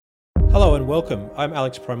Hello and welcome. I'm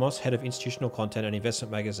Alex Promos, Head of Institutional Content and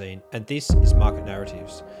Investment Magazine, and this is Market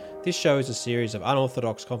Narratives. This show is a series of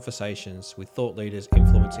unorthodox conversations with thought leaders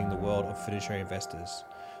influencing the world of fiduciary investors.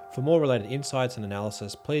 For more related insights and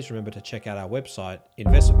analysis, please remember to check out our website,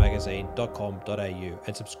 investmentmagazine.com.au,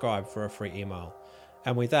 and subscribe for a free email.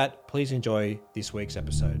 And with that, please enjoy this week's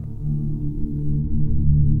episode.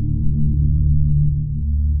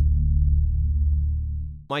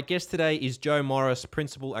 My guest today is Joe Morris,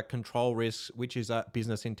 Principal at Control Risks, which is a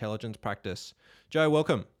business intelligence practice. Joe,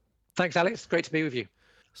 welcome. Thanks, Alex. Great to be with you.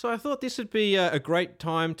 So I thought this would be a great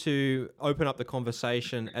time to open up the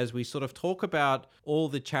conversation as we sort of talk about all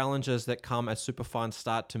the challenges that come as super funds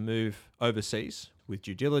start to move overseas with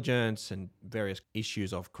due diligence and various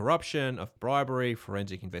issues of corruption, of bribery,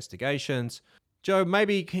 forensic investigations. Joe,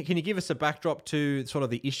 maybe can you give us a backdrop to sort of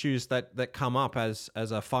the issues that come up as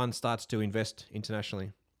a fund starts to invest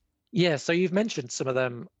internationally? Yeah, so you've mentioned some of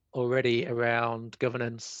them already around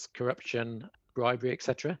governance, corruption, bribery,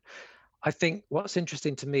 etc. I think what's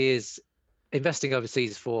interesting to me is investing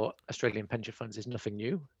overseas for Australian pension funds is nothing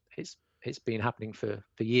new. It's been happening for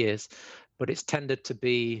years, but it's tended to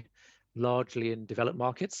be largely in developed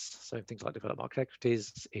markets. So things like developed market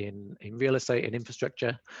equities, in real estate, in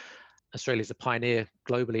infrastructure. Australia's a pioneer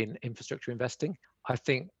globally in infrastructure investing. I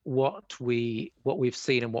think what we've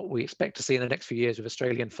seen and what we expect to see in the next few years with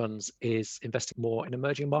Australian funds is investing more in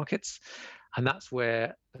emerging markets. And that's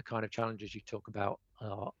where the kind of challenges you talk about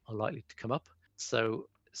are likely to come up. So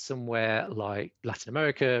somewhere like Latin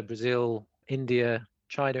America, Brazil, India,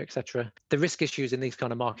 China, etc. The risk issues in these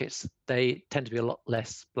kind of markets, they tend to be a lot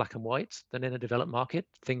less black and white than in a developed market.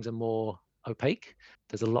 Things are more opaque.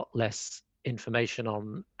 There's a lot less information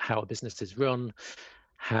on how a business is run,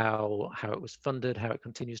 how it was funded, how it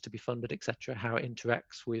continues to be funded, etc., how it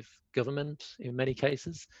interacts with government in many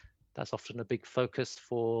cases. That's often a big focus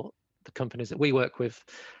for the companies that we work with.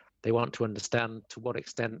 They want to understand to what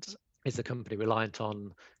extent is the company reliant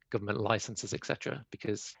on government licenses, etc.,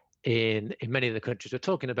 because in many of the countries we're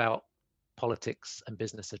talking about, politics and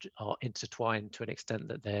business are intertwined to an extent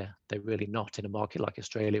that they're really not in a market like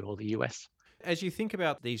Australia or the US. As you think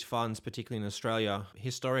about these funds, particularly in Australia,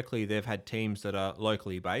 historically they've had teams that are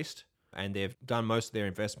locally based and they've done most of their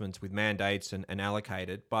investments with mandates and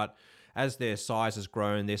allocated. But as their size has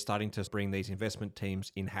grown, they're starting to bring these investment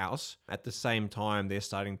teams in-house. At the same time, they're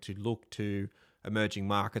starting to look to emerging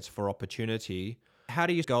markets for opportunity. How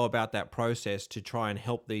do you go about that process to try and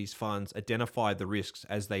help these funds identify the risks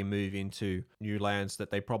as they move into new lands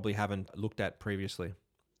that they probably haven't looked at previously?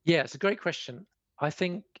 Yeah, it's a great question. I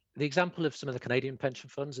think the example of some of the Canadian pension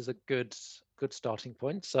funds is a good starting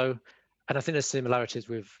point. So, and I think there's similarities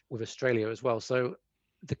with Australia as well. So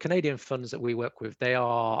the Canadian funds that we work with, they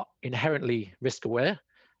are inherently risk aware.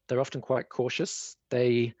 They're often quite cautious.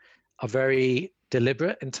 They are very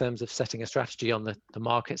deliberate in terms of setting a strategy on the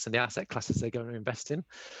markets and the asset classes they're going to invest in.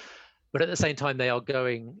 But at the same time, they are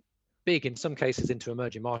going big in some cases into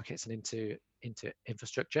emerging markets and into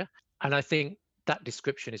infrastructure. And I think that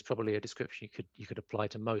description is probably a description you could apply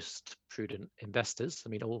to most prudent investors. I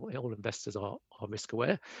mean, all investors are risk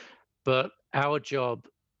aware, but our job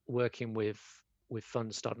working with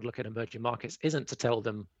funds starting to look at emerging markets isn't to tell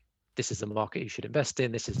them this is the market you should invest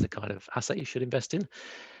in, this is the kind of asset you should invest in.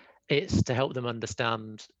 It's to help them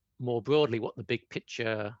understand more broadly what the big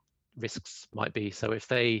picture risks might be. So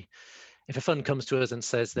if a fund comes to us and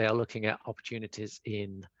says they are looking at opportunities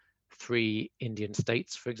in 3 Indian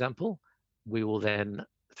states, for example, we will then,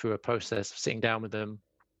 through a process of sitting down with them,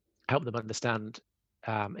 help them understand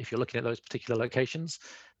if you're looking at those particular locations,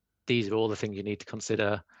 these are all the things you need to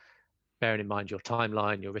consider, bearing in mind your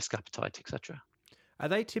timeline, your risk appetite, etc. Are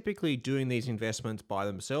they typically doing these investments by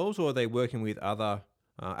themselves, or are they working with other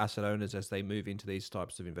asset owners as they move into these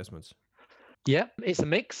types of investments? Yeah, it's a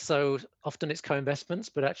mix. So often it's co-investments,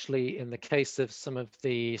 but actually in the case of some of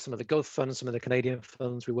the Gulf funds, some of the Canadian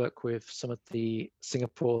funds we work with, some of the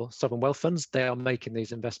Singapore sovereign wealth funds, they are making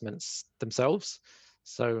these investments themselves.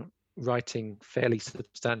 So writing fairly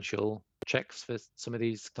substantial checks for some of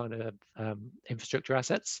these kind of infrastructure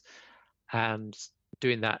assets and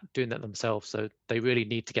doing that themselves. So they really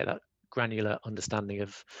need to get that granular understanding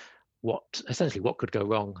of what could go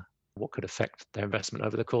wrong, what could affect their investment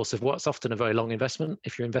over the course of what's often a very long investment.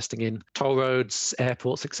 If you're investing in toll roads,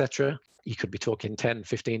 airports, etc., you could be talking 10,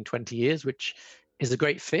 15, 20 years, which is a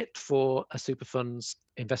great fit for a super fund's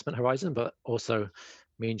investment horizon, but also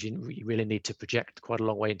means you really need to project quite a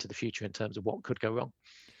long way into the future in terms of what could go wrong.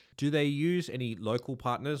 Do they use any local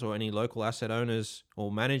partners or any local asset owners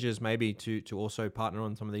or managers maybe to also partner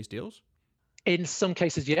on some of these deals? In some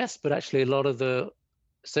cases, yes, but actually a lot of the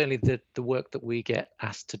certainly the work that we get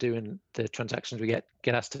asked to do and the transactions we get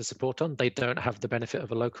asked to support on, they don't have the benefit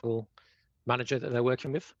of a local manager that they're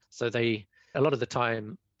working with. So they, a lot of the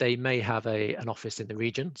time, they may have an office in the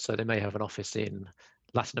region. So they may have an office in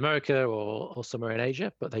Latin America or somewhere in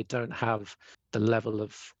Asia, but they don't have the level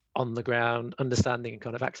of on the ground understanding and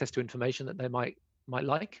kind of access to information that they might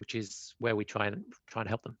like, which is where we try and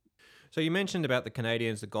help them. So you mentioned about the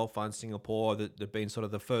Canadians, the Gulf Fund, Singapore, that have been sort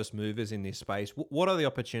of the first movers in this space. What are the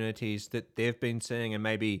opportunities that they've been seeing, and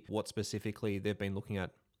maybe what specifically they've been looking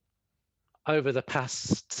at? Over the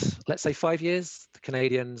past, let's say, 5 years, the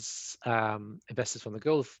Canadians, investors from the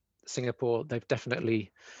Gulf, Singapore, they've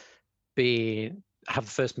definitely have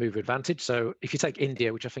the first mover advantage. So if you take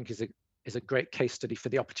India, which I think is a great case study for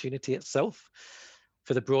the opportunity itself,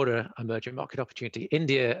 for the broader emerging market opportunity,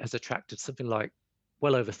 India has attracted something like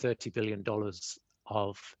well over $30 billion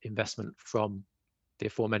of investment from the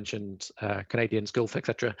aforementioned Canadians, Gulf,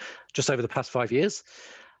 etc., just over the past 5 years.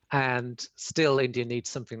 And still, India needs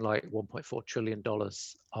something like $1.4 trillion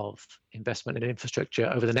of investment in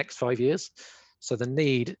infrastructure over the next 5 years. So the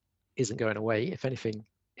need isn't going away. If anything,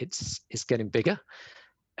 it's getting bigger.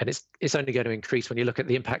 And it's only going to increase when you look at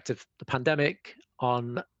the impact of the pandemic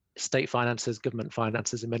on state finances, government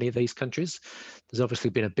finances in many of these countries. There's obviously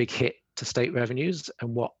been a big hit to state revenues,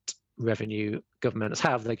 and what revenue governments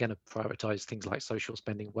have, they're going to prioritize things like social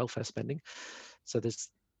spending, welfare spending. So there's,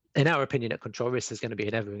 in our opinion, at Control Risk, there's going to be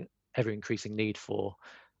an ever increasing need for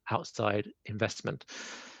outside investment.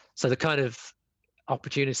 So the kind of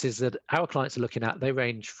opportunities that our clients are looking at, they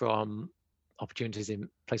range from opportunities in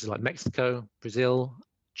places like Mexico, Brazil,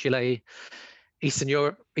 Chile, Eastern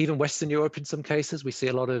Europe, even Western Europe in some cases. We see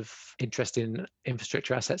a lot of interest in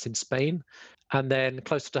infrastructure assets in Spain. And then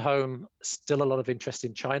closer to home, still a lot of interest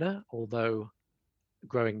in China, although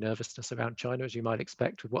growing nervousness around China, as you might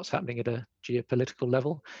expect, with what's happening at a geopolitical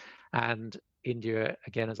level. And India,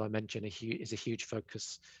 again, as I mentioned, is a huge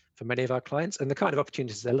focus for many of our clients. And the kind of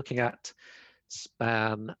opportunities they're looking at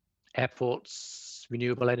span airports,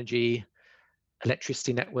 renewable energy,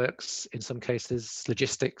 electricity networks, in some cases,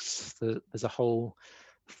 logistics. There's a whole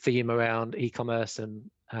theme around e-commerce and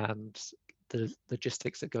the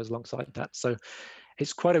logistics that goes alongside that. So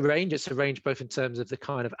it's quite a range. It's a range both in terms of the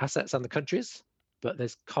kind of assets and the countries, but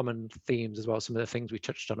there's common themes as well. Some of the things we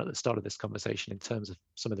touched on at the start of this conversation in terms of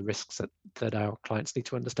some of the risks that our clients need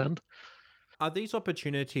to understand. Are these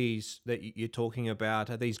opportunities that you're talking about,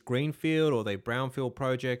 are these greenfield or are they brownfield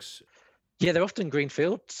projects? Yeah, they're often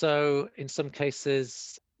greenfield. So in some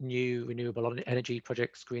cases, new renewable energy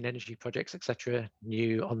projects, green energy projects, etc.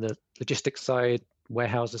 New on the logistics side,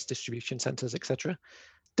 warehouses, distribution centers, etc.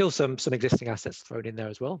 Still some existing assets thrown in there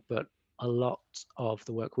as well, but a lot of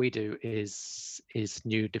the work we do is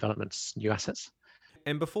new developments, new assets.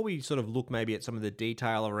 And before we sort of look maybe at some of the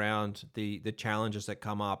detail around the challenges that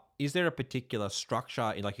come up, is there a particular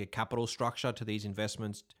structure, like a capital structure to these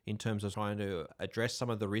investments in terms of trying to address some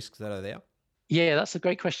of the risks that are there? Yeah, that's a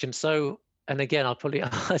great question. So, and again,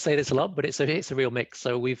 I say this a lot, but it's a real mix.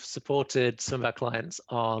 So we've supported some of our clients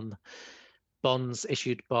on bonds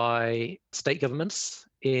issued by state governments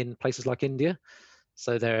in places like India.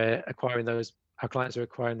 So they're acquiring those. Our clients are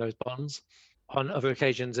acquiring those bonds. On other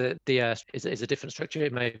occasions, is a different structure.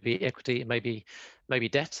 It may be equity, it may be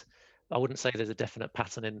debt. I wouldn't say there's a definite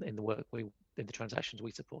pattern in the work in the transactions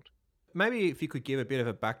we support. Maybe if you could give a bit of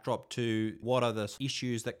a backdrop to what are the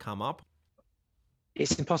issues that come up.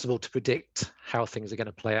 It's impossible to predict how things are going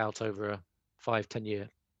to play out over a 5-10 year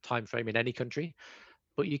time frame in any country,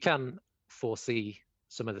 but you can foresee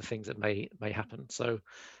some of the things that may happen. So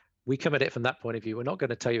we come at it from that point of view. We're not going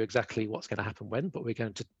to tell you exactly what's going to happen when, but we're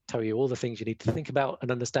going to tell you all the things you need to think about and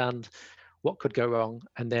understand what could go wrong.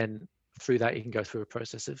 And then through that, you can go through a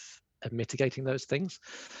process of mitigating those things.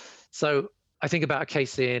 So I think about a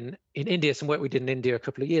case in India, some work we did in India a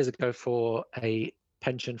couple of years ago for a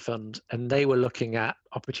pension fund, and they were looking at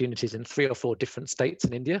opportunities in 3 or 4 different states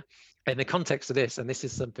in India. In the context of this, and this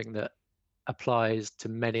is something that applies to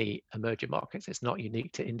many emerging markets, it's not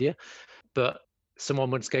unique to India, but someone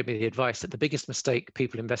once gave me the advice that the biggest mistake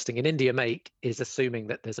people investing in India make is assuming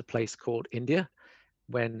that there's a place called India,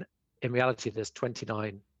 when in reality there's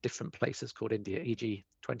 29 different places called India, e.g.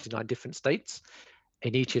 29 different states.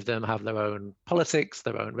 And each of them have their own politics,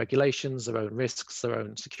 their own regulations, their own risks, their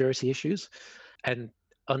own security issues. And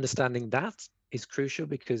understanding that is crucial,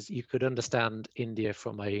 because you could understand India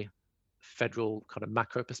from a federal kind of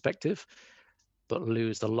macro perspective, but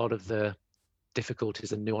lose a lot of the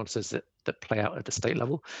difficulties and nuances that play out at the state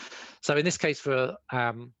level. So in this case, for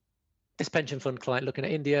this pension fund client looking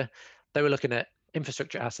at India, they were looking at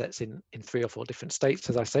infrastructure assets in 3 or 4 different states,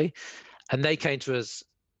 as I say, and they came to us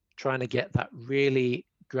trying to get that really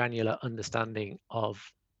granular understanding of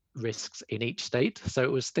risks in each state. So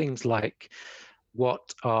it was things like,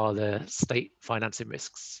 what are the state financing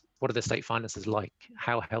risks? What are the state finances like?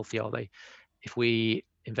 How healthy are they? If we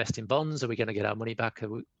invest in bonds, are we going to get our money back?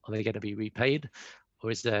 Are they going to be repaid?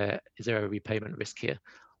 Or is there a repayment risk here?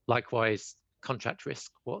 Likewise, contract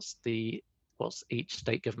risk. What's each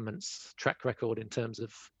state government's track record in terms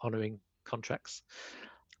of honouring contracts?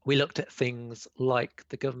 We looked at things like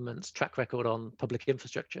the government's track record on public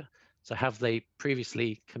infrastructure. So have they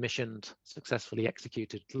previously commissioned, successfully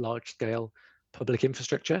executed large-scale public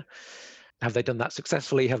infrastructure? Have they done that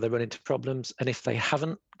successfully? Have they run into problems? And if they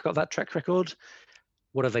haven't got that track record,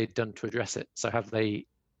 what have they done to address it? So have they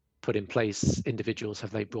put in place individuals?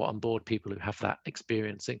 Have they brought on board people who have that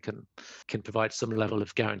experience and can provide some level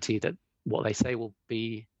of guarantee that what they say will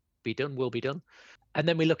be done will be done? And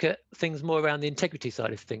then we look at things more around the integrity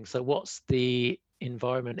side of things. So what's the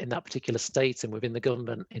environment in that particular state and within the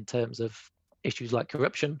government in terms of issues like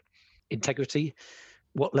corruption, integrity?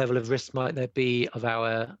 What level of risk might there be of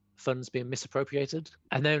our funds being misappropriated?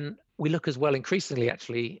 And then we look as well, increasingly,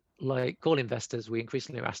 actually, like all investors, we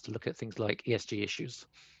increasingly are asked to look at things like ESG issues.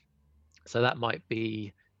 So that might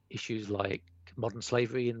be issues like modern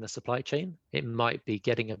slavery in the supply chain. It might be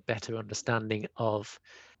getting a better understanding of,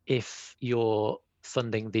 if you're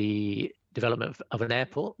funding the development of an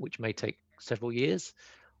airport, which may take several years,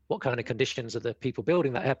 what kind of conditions are the people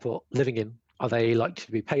building that airport living in? Are they likely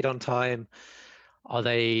to be paid on time? Are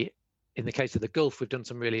they, in the case of the Gulf, we've done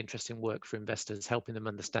some really interesting work for investors, helping them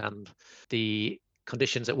understand the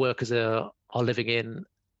conditions that workers are living in,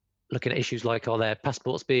 looking at issues like, are their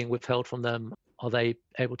passports being withheld from them? Are they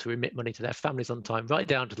able to remit money to their families on time? Right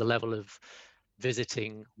down to the level of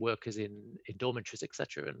visiting workers in dormitories,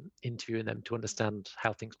 etc., and interviewing them to understand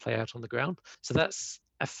how things play out on the ground. So that's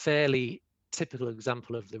a fairly typical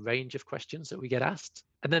example of the range of questions that we get asked.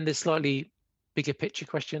 And then there's slightly bigger picture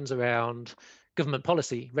questions around government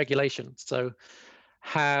policy, regulation. So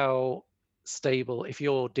how stable, if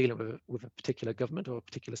you're dealing with a particular government or a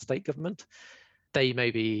particular state government, they may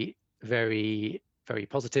be very, very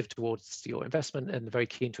positive towards your investment and very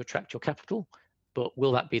keen to attract your capital. But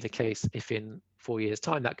will that be the case if in 4 years'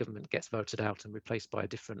 time that government gets voted out and replaced by a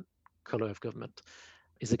different colour of government?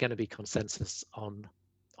 Is there going to be consensus on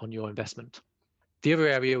your investment? The other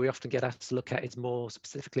area we often get asked to look at is more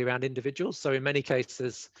specifically around individuals. So in many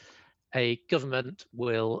cases, a government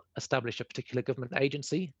will establish a particular government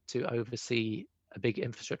agency to oversee a big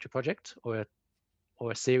infrastructure project or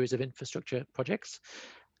a series of infrastructure projects.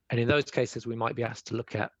 And in those cases, we might be asked to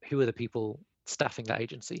look at, who are the people staffing that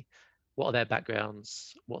agency? What are their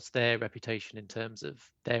backgrounds? What's their reputation in terms of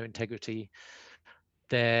their integrity,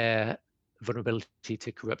 their vulnerability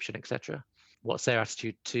to corruption, etc.? What's their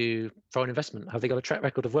attitude to foreign investment? Have they got a track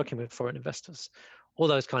record of working with foreign investors? All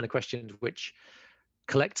those kind of questions, which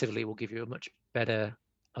collectively will give you a much better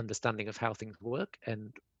understanding of how things work,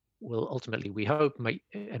 and will ultimately, we hope,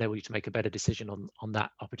 enable you to make a better decision on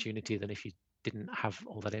that opportunity than if you didn't have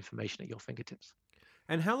all that information at your fingertips.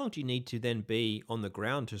 And how long do you need to then be on the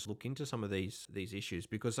ground to look into some of these issues?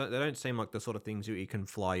 Because they don't seem like the sort of things that you can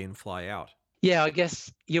fly in, fly out. Yeah, I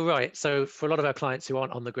guess you're right. So for a lot of our clients who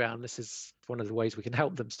aren't on the ground, this is one of the ways we can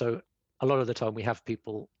help them. So a lot of the time we have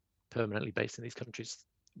people permanently based in these countries.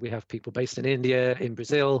 We have people based in India, in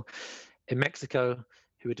Brazil, in Mexico,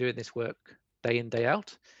 who are doing this work day in, day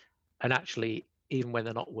out. And actually, even when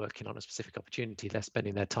they're not working on a specific opportunity, they're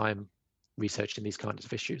spending their time researching these kinds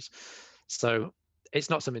of issues. So it's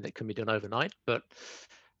not something that can be done overnight, but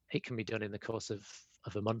it can be done in the course of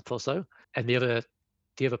a month or so. And the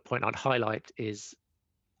other point I'd highlight is,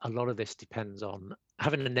 a lot of this depends on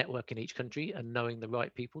having a network in each country and knowing the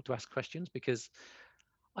right people to ask questions. Because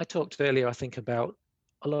I talked earlier, I think, about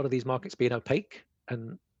a lot of these markets being opaque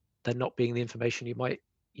and they're not being the information you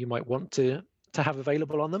might want to have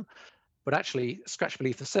available on them. But actually, scratch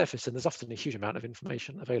beneath the surface, and there's often a huge amount of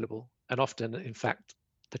information available. And often, in fact,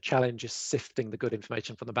 the challenge is sifting the good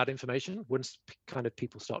information from the bad information. Once kind of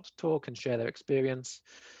people start to talk and share their experience,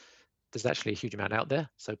 there's actually a huge amount out there.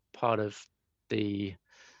 So part of the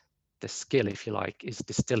skill, if you like, is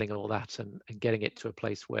distilling all that and getting it to a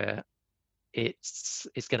place where it's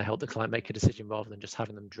going to help the client make a decision rather than just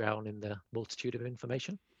having them drown in the multitude of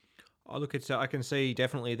information. Oh, look, I can see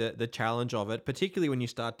definitely the challenge of it, particularly when you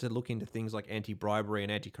start to look into things like anti-bribery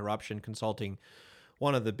and anti-corruption consulting.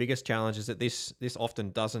 One of the biggest challenges that this often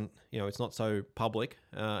doesn't, it's not so public,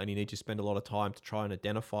 and you need to spend a lot of time to try and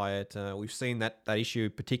identify it. We've seen that issue,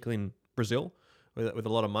 particularly in Brazil, with a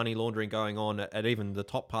lot of money laundering going on at even the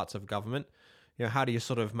top parts of government. How do you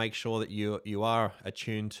sort of make sure that you are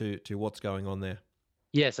attuned to what's going on there?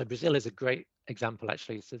 Yeah, so Brazil is a great example,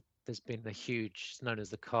 actually. So there's been a huge, known as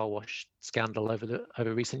the car wash scandal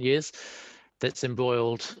over recent years, that's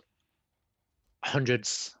embroiled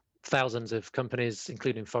hundreds, thousands of companies,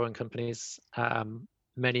 including foreign companies,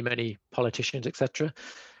 many politicians, etc.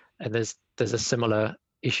 And there's a similar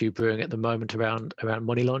issue brewing at the moment around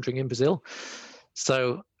money laundering in Brazil.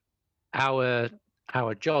 So our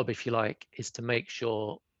our job, if you like, is to make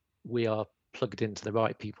sure we are plugged into the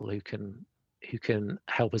right people who can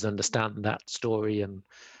help us understand that story and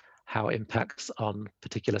how it impacts on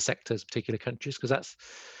particular sectors, particular countries, because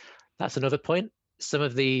that's another point. Some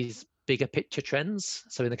of these bigger picture trends.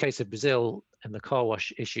 So in the case of Brazil and the car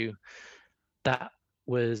wash issue, that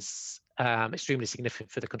was extremely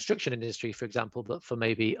significant for the construction industry, for example, but for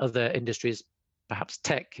maybe other industries, perhaps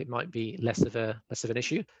tech, it might be less of an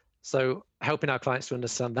issue. So helping our clients to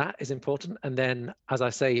understand that is important. And then, as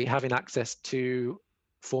I say, having access to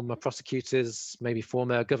former prosecutors, maybe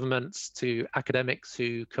former governments, to academics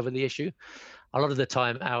who cover the issue. A lot of the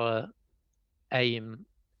time, our aim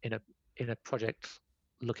in a project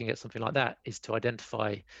looking at something like that is to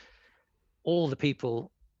identify all the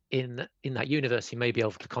people in that universe who may be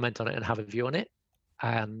able to comment on it and have a view on it,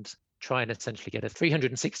 and try and essentially get a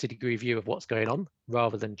 360-degree view of what's going on,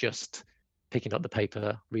 rather than just picking up the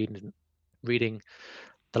paper, reading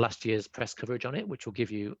the last year's press coverage on it, which will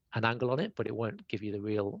give you an angle on it, but it won't give you the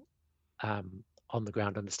real on the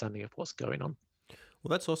ground understanding of what's going on. Well,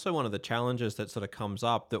 that's also one of the challenges that sort of comes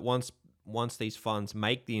up, that once these funds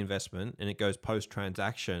make the investment and it goes post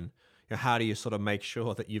transaction, how do you sort of make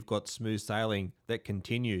sure that you've got smooth sailing that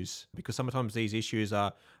continues? Because sometimes these issues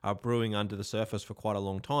are brewing under the surface for quite a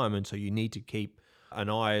long time, and so you need to keep an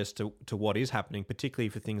eye as to what is happening, particularly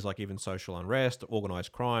for things like even social unrest,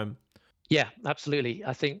 organized crime. Yeah, absolutely.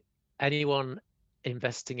 I think anyone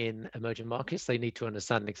investing in emerging markets, they need to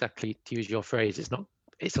understand exactly, to use your phrase,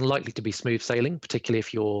 it's unlikely to be smooth sailing, particularly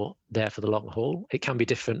if you're there for the long haul. It can be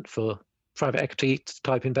different for private equity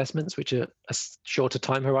type investments, which are a shorter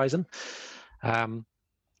time horizon.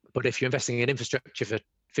 But if you're investing in infrastructure for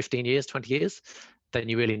 15 years, 20 years, then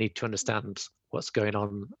you really need to understand what's going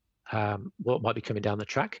on, what might be coming down the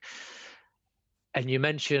track. And you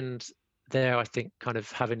mentioned there, I think, kind of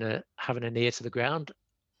having an ear to the ground.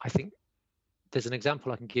 I think there's an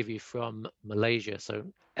example I can give you from Malaysia.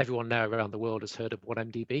 So everyone now around the world has heard of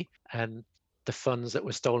 1MDB and the funds that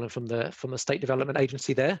were stolen from the State Development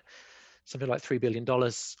Agency there. Something like $3 billion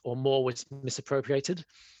or more was misappropriated.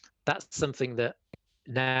 That's something that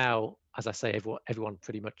now, as I say, everyone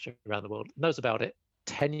pretty much around the world knows about it.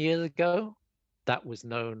 10 years ago, that was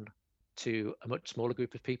known to a much smaller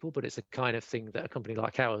group of people, but it's a kind of thing that a company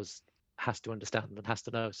like ours has to understand and has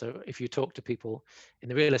to know. So if you talk to people in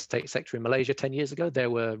the real estate sector in Malaysia 10 years ago,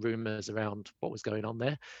 there were rumors around what was going on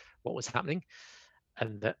there, what was happening,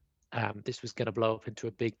 and that this was going to blow up into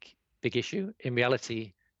a big issue. In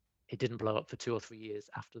reality, it didn't blow up for 2 or 3 years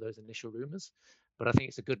after those initial rumors. But I think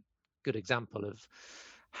it's a good example of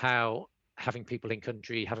how having people in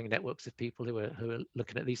country, having networks of people who are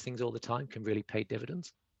looking at these things all the time can really pay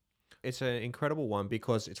dividends. It's an incredible one,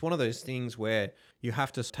 because it's one of those things where you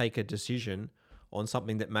have to take a decision on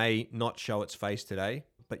something that may not show its face today,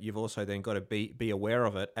 but you've also then got to be aware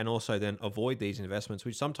of it, and also then avoid these investments,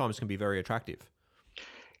 which sometimes can be very attractive.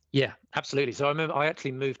 Yeah, absolutely. So I remember I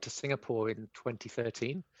actually moved to Singapore in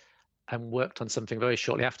 2013 and worked on something very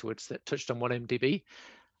shortly afterwards that touched on 1MDB.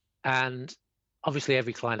 And obviously,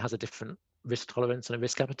 every client has a different risk tolerance and a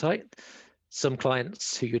risk appetite. Some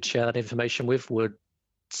clients who you'd share that information with would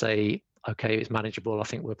say, okay, it's manageable. I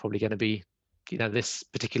think we're probably going to be, this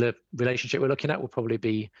particular relationship we're looking at will probably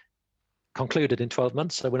be concluded in 12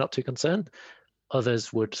 months, so we're not too concerned.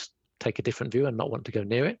 Others would take a different view and not want to go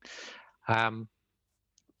near it.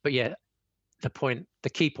 But yeah, the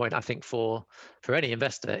key point, I think, for any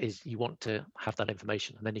investor is you want to have that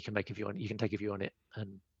information, and then you can take a view on it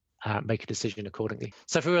and make a decision accordingly.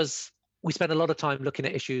 So for us, we spend a lot of time looking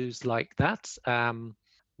at issues like that.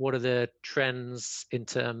 What are the trends in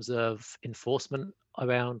terms of enforcement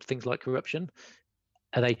around things like corruption?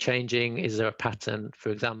 Are they changing? Is there a pattern, for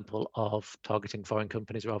example, of targeting foreign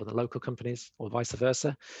companies rather than local companies, or vice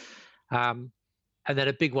versa? And then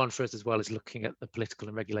a big one for us as well is looking at the political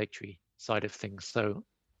and regulatory side of things. So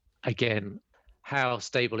again, how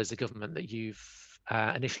stable is the government that you've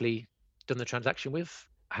initially done the transaction with?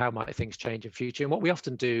 How might things change in future? And what we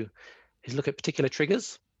often do is look at particular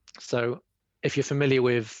triggers. So if you're familiar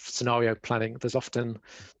with scenario planning,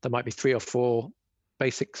 there might be 3 or 4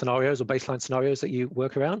 basic scenarios or baseline scenarios that you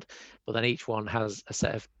work around, but then each one has a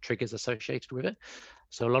set of triggers associated with it.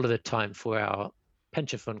 So a lot of the time for our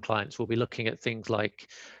pension fund clients, we'll be looking at things like,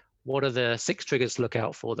 what are the 6 triggers to look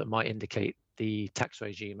out for that might indicate the tax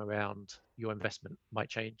regime around your investment might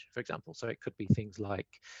change, for example. So it could be things like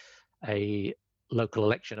a local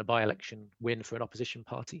election, a by-election win for an opposition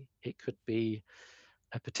party. It could be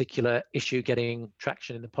a particular issue getting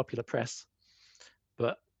traction in the popular press.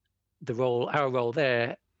 But our role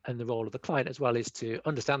there, and the role of the client as well, is to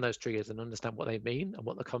understand those triggers and understand what they mean and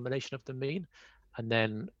what the combination of them mean, and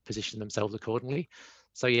then position themselves accordingly.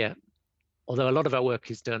 So yeah, although a lot of our work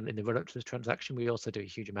is done in the run-up to the transaction, we also do a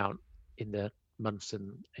huge amount in the months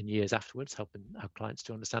and years afterwards, helping our clients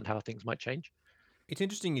to understand how things might change. It's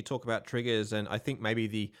interesting you talk about triggers, and I think maybe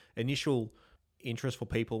the initial interest for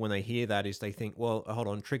people when they hear that is they think, well, hold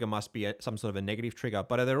on, trigger must be some sort of a negative trigger.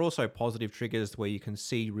 But are there also positive triggers where you can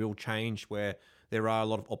see real change, where there are a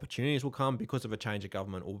lot of opportunities will come because of a change of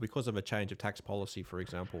government or because of a change of tax policy, for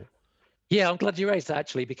example? Yeah, I'm glad you raised that,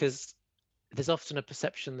 actually, because there's often a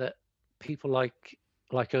perception that people like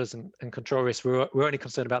us and control risk, we're only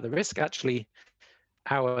concerned about the risk. Actually,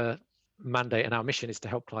 our mandate and our mission is to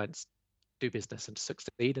help clients do business and to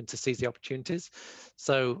succeed and to seize the opportunities.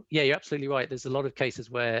 So yeah, you're absolutely right. There's a lot of cases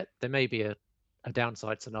where there may be a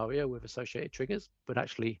downside scenario with associated triggers, but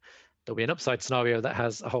actually there'll be an upside scenario that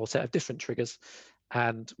has a whole set of different triggers,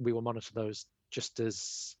 and we will monitor those just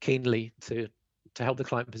as keenly to help the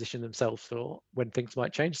client position themselves for when things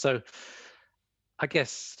might change. So I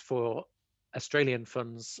guess for Australian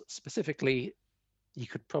funds specifically, you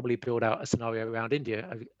could probably build out a scenario around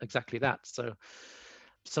India, exactly that. So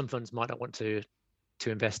some funds might not want to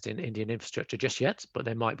invest in Indian infrastructure just yet, but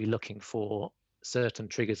they might be looking for certain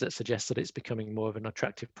triggers that suggest that it's becoming more of an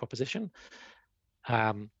attractive proposition.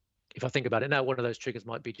 If I think about it now, one of those triggers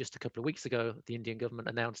might be just a couple of weeks ago, the Indian government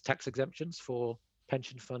announced tax exemptions for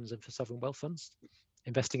pension funds and for sovereign wealth funds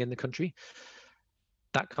investing in the country.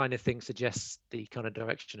 That kind of thing suggests the kind of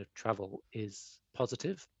direction of travel is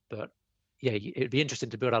positive. But yeah, it'd be interesting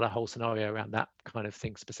to build out a whole scenario around that kind of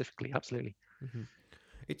thing specifically. Absolutely. Mm-hmm.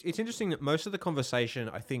 It's interesting that most of the conversation,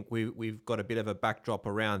 I think we've got a bit of a backdrop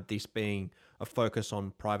around this being a focus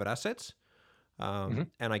on private assets. And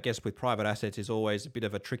I guess with private assets is always a bit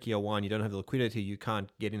of a trickier one. You don't have the liquidity, you can't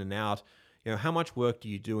get in and out. How much work do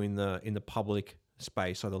you do in the public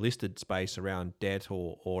space or the listed space around debt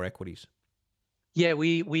or equities? Yeah,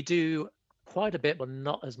 we do quite a bit, but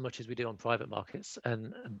not as much as we do on private markets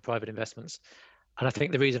and private investments. And I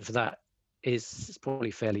think the reason for that is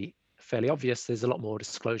probably fairly obvious. There's a lot more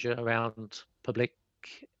disclosure around publicly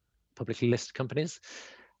listed companies.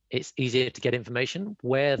 It's easier to get information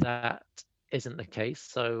where that isn't the case.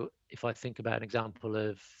 So if I think about an example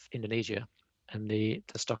of Indonesia and the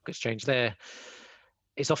stock exchange there,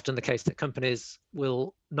 it's often the case that companies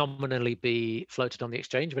will nominally be floated on the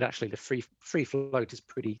exchange, but actually the free float is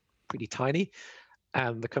pretty tiny,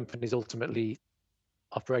 and the company's ultimately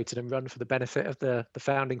operated and run for the benefit of the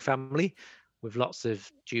founding family, with lots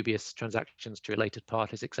of dubious transactions to related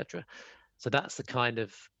parties, etc. So that's the kind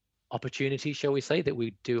of opportunity, shall we say, that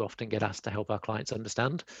we do often get asked to help our clients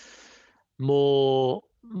understand. More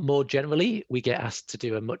generally, we get asked to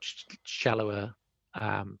do a much shallower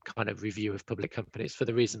kind of review of public companies for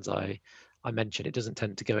the reasons I mentioned. It doesn't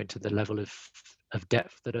tend to go into the level of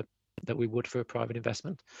depth that we would for a private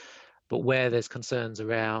investment. But where there's concerns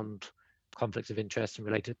around conflicts of interest and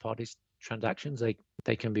related parties transactions,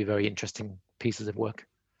 they can be very interesting pieces of work.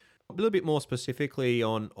 A little bit more specifically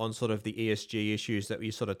on sort of the ESG issues that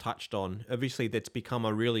you sort of touched on. Obviously, that's become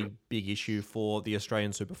a really big issue for the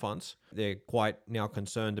Australian super funds. They're quite now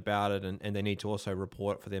concerned about it, and they need to also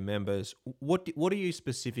report for their members. What are you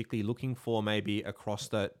specifically looking for maybe across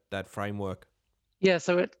that framework? Yeah,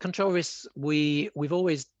 so at Control Risk, we've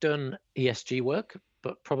always done ESG work,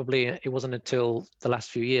 but probably it wasn't until the last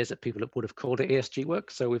few years that people would have called it ESG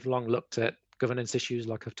work. So we've long looked at governance issues,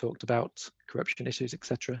 like I've talked about, corruption issues,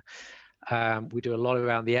 etc. We do a lot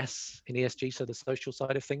around the S in ESG, so the social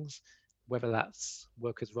side of things, whether that's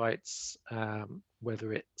workers' rights,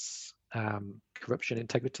 whether it's corruption,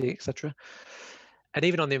 integrity, etc. And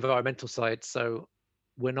even on the environmental side, so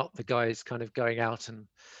we're not the guys kind of going out and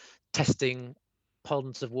testing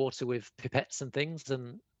ponds of water with pipettes and things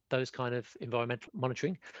and those kind of environmental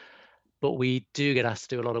monitoring. But we do get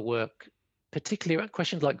asked to do a lot of work, particularly around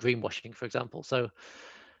questions like greenwashing, for example. So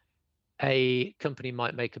a company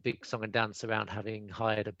might make a big song and dance around having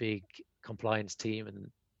hired a big compliance team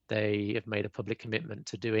and they have made a public commitment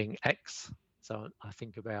to doing X. So I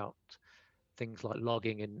think about things like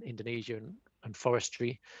logging in Indonesia and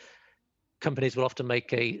forestry. Companies will often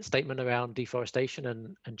make a statement around deforestation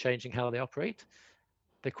and changing how they operate.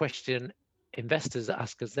 The question investors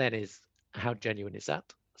ask us then is, how genuine is that?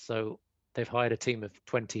 So they've hired a team of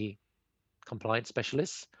 20 compliance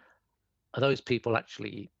specialists, are those people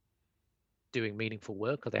actually doing meaningful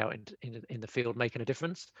work? Are they out in the field making a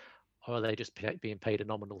difference? Or are they just being paid a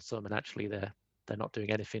nominal sum and actually they're not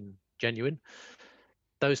doing anything genuine?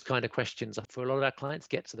 Those kind of questions for a lot of our clients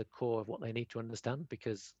get to the core of what they need to understand,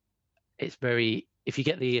 because it's very, if you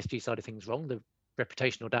get the ESG side of things wrong, the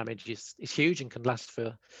reputational damage is huge and can last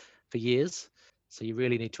for years. So you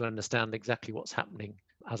really need to understand exactly what's happening,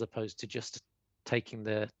 as opposed to just taking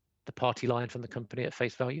the party line from the company at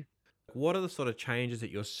face value. What are the sort of changes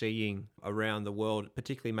that you're seeing around the world,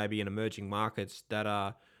 particularly maybe in emerging markets, that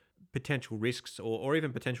are potential risks or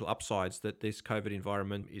even potential upsides that this COVID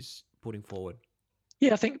environment is putting forward?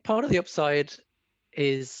 Yeah, I think part of the upside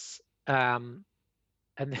is, and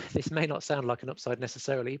this may not sound like an upside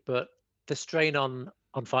necessarily, but the strain on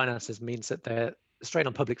finances means that the strain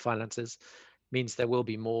on public finances means there will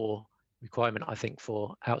be more requirement, I think,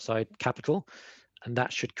 for outside capital, and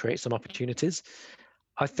that should create some opportunities.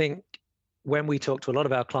 I think when we talk to a lot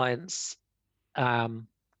of our clients,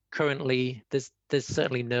 currently there's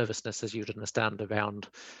certainly nervousness, as you'd understand, around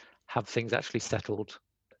have things actually settled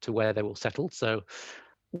to where they will settle. So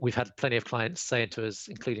we've had plenty of clients saying to us,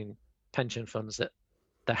 including pension funds, that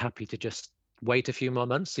they're happy to just wait a few more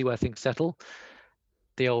months, see where things settle.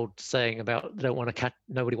 The old saying about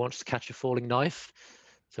nobody wants to catch a falling knife.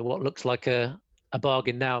 So what looks like a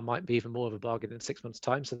bargain now might be even more of a bargain in 6 months'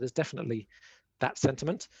 time. So there's definitely that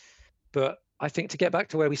sentiment. But I think to get back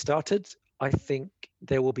to where we started, I think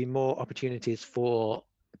there will be more opportunities for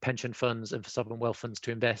pension funds and for sovereign wealth funds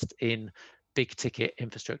to invest in big ticket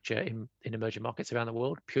infrastructure in emerging markets around the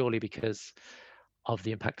world, purely because of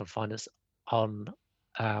the impact on finance, on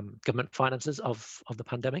government finances of the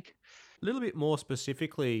pandemic. A little bit more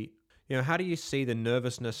specifically, how do you see the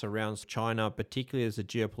nervousness around China, particularly as the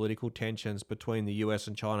geopolitical tensions between the US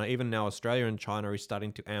and China, even now Australia and China is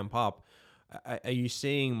starting to amp up? Are you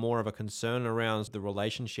seeing more of a concern around the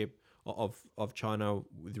relationship of China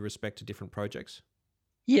with respect to different projects?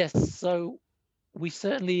 Yes, so we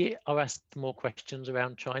certainly are asked more questions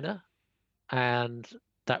around China, and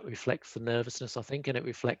that reflects the nervousness, I think, and it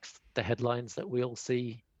reflects the headlines that we all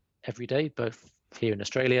see every day, both here in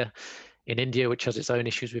Australia, in India, which has its own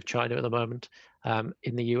issues with China at the moment,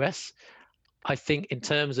 in the US. I think in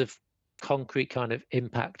terms of concrete kind of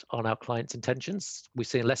impact on our clients' intentions, we're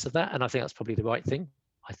seeing less of that, and I think that's probably the right thing.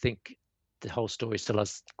 I think the whole story still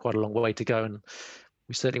has quite a long way to go, and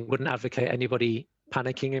we certainly wouldn't advocate anybody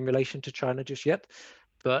panicking in relation to China just yet,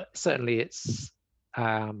 but certainly it's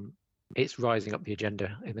rising up the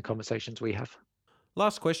agenda in the conversations we have.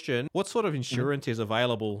 Last question. What sort of insurance is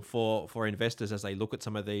available for investors as they look at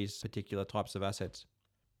some of these particular types of assets?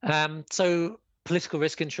 So political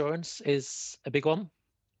risk insurance is a big one,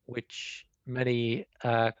 which many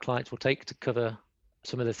clients will take to cover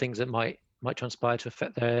some of the things that might transpire to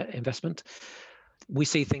affect their investment. We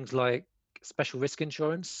see things like special risk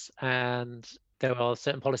insurance, and there are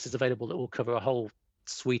certain policies available that will cover a whole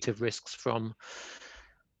suite of risks, from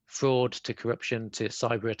fraud to corruption to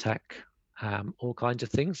cyber attack, all kinds of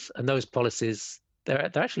things. And those policies,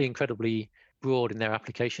 they're actually incredibly broad in their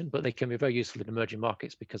application, but they can be very useful in emerging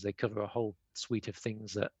markets because they cover a whole suite of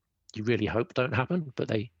things that you really hope don't happen, but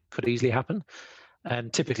they could easily happen.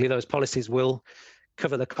 And typically those policies will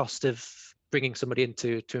cover the cost of bringing somebody in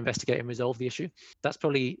to investigate and resolve the issue. That's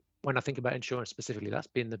probably, when I think about insurance specifically, that's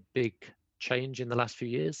been the big change in the last few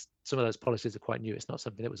years. Some of those policies are quite new. It's not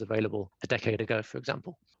something that was available a decade ago, for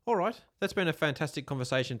example. All right. That's been a fantastic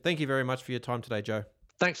conversation. Thank you very much for your time today, Joe.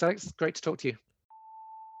 Thanks, Alex. Great to talk to you.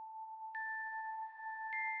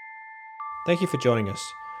 Thank you for joining us.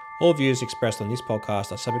 All views expressed on this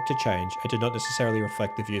podcast are subject to change and do not necessarily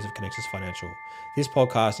reflect the views of Connexus Financial. This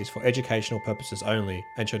podcast is for educational purposes only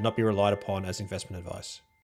and should not be relied upon as investment advice.